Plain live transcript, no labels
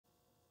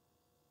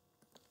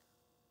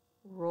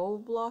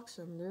Roblox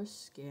and their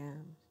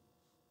scams.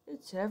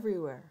 It's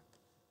everywhere.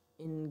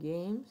 In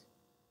games,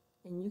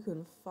 and you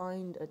can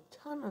find a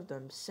ton of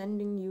them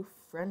sending you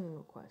friend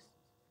requests.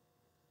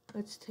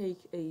 Let's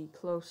take a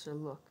closer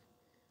look.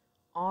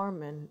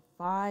 Armin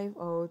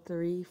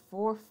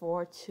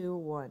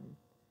 5034421.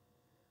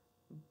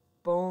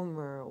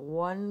 Bomer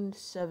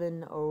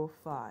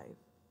 1705.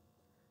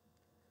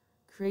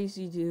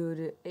 Crazy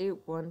Dude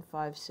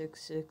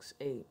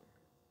 815668.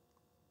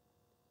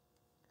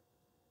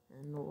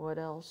 And what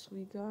else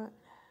we got?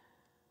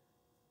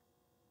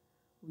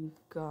 We've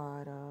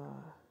got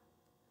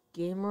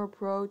Gamer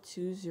Pro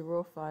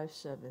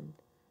 2057.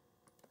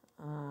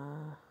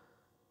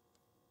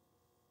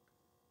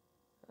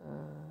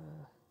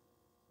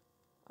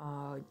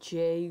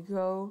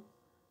 Jago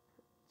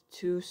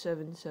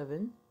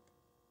 277.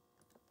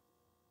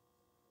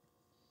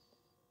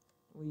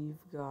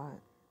 We've got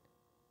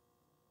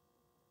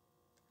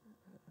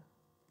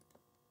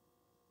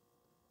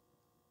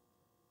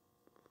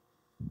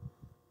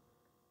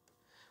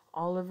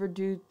Oliver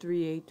Dude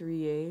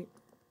 3838.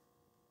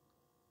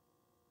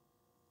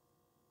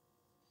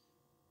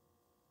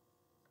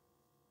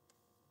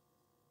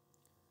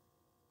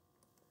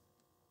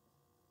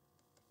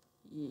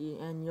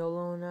 And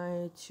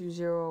Yolonai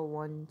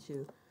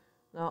 2012.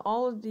 Now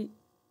all of the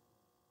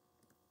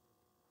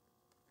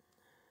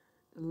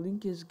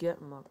link is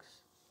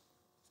Getmux.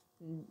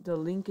 The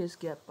link is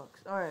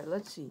Getbucks. Alright,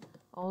 let's see.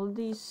 All of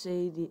these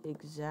say the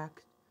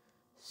exact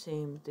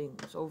same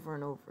things over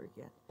and over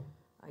again.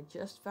 I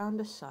just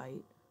found a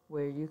site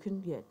where you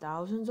can get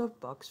thousands of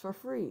bucks for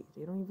free.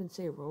 They don't even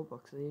say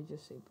Robux, they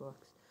just say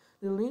bucks.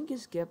 The link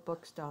is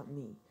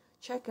getbucks.me.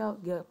 Check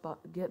out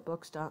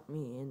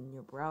getbucks.me in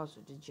your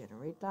browser to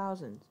generate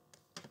thousands.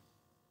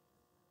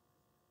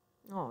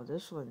 Oh,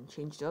 this one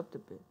changed up a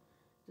bit.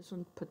 This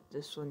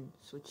one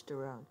switched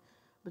around.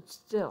 But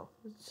still,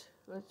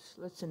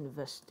 let's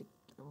investigate.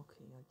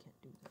 Okay, I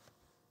can't do that.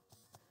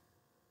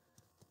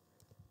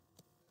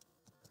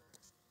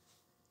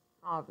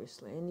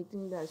 Obviously,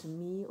 anything that's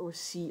me or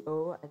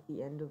CO at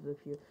the end of the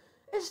period.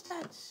 Is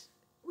that...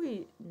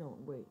 Wait.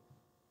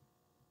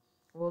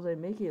 Well, they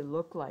make it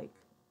look like...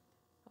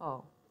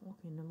 Oh,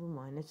 okay, never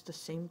mind. It's the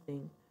same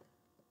thing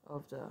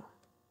of the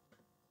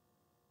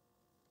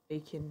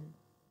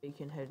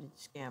bacon-headed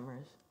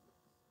scammers.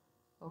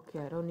 Okay,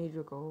 I don't need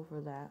to go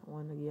over that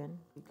one again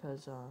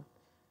because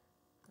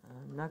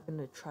I'm not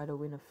gonna try to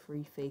win a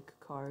free fake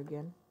car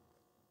again.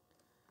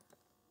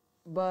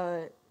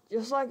 But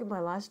just like in my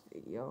last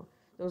video,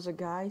 there was a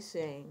guy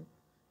saying,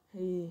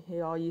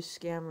 "Hey, all you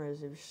scammers,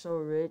 if you're so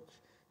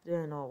rich,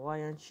 then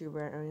why aren't you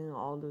wearing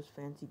all those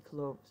fancy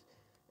clothes?"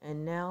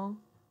 And now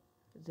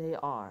they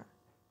are.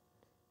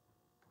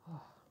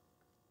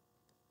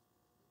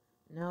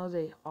 Now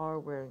they are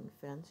wearing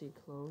fancy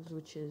clothes,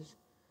 which is,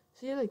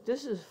 see, like,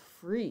 this is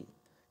free.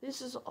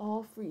 This is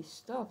all free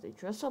stuff. They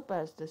dress up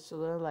as this, so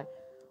they're like,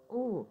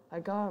 "Oh,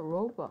 I got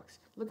Robux.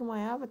 Look at my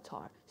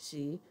avatar.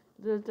 See,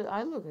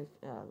 I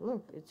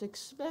look, it's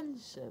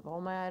expensive.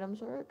 All my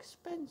items are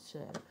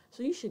expensive.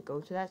 So you should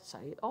go to that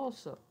site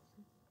also."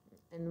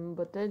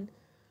 But then,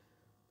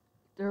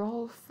 they're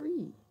all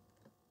free.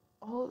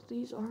 All of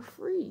these are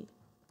free.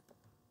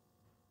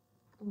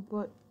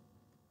 But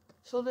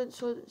so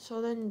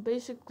then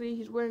basically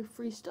he's wearing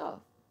free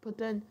stuff. But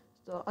then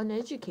the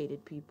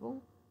uneducated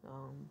people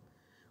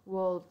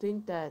will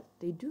think that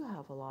they do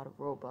have a lot of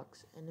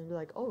Robux, and then be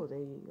like, "Oh,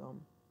 they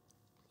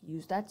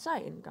used that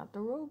site and got the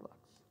Robux."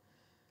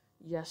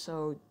 Yeah,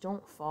 so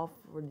don't fall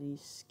for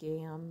these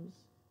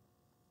scams,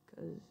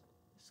 because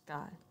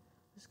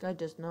this guy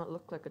does not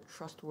look like a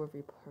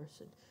trustworthy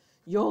person.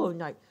 Yo,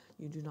 Knight,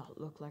 you do not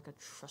look like a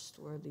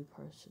trustworthy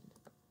person.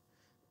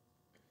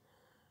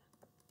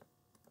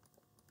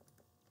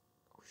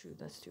 Shoot,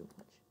 that's too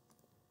much.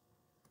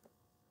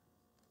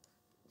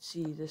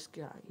 See, this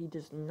guy, he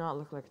does not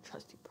look like a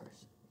trusty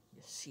person.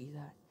 You see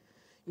that?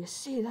 You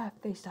see that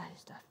face? That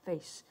is the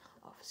face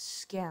of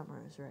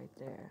scammers right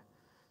there.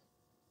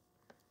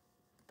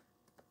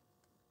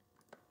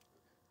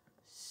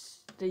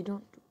 They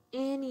don't do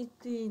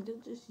anything.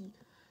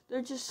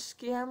 They're just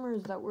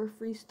scammers that wear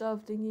free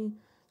stuff, thinking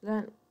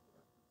that.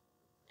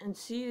 And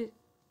see,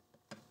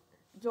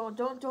 don't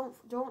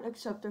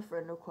accept a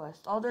friend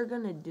request. All they're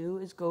gonna do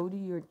is go to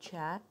your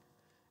chat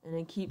and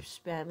then keep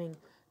spamming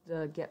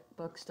the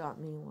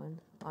getbucks.me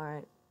one.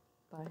 Alright,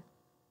 bye.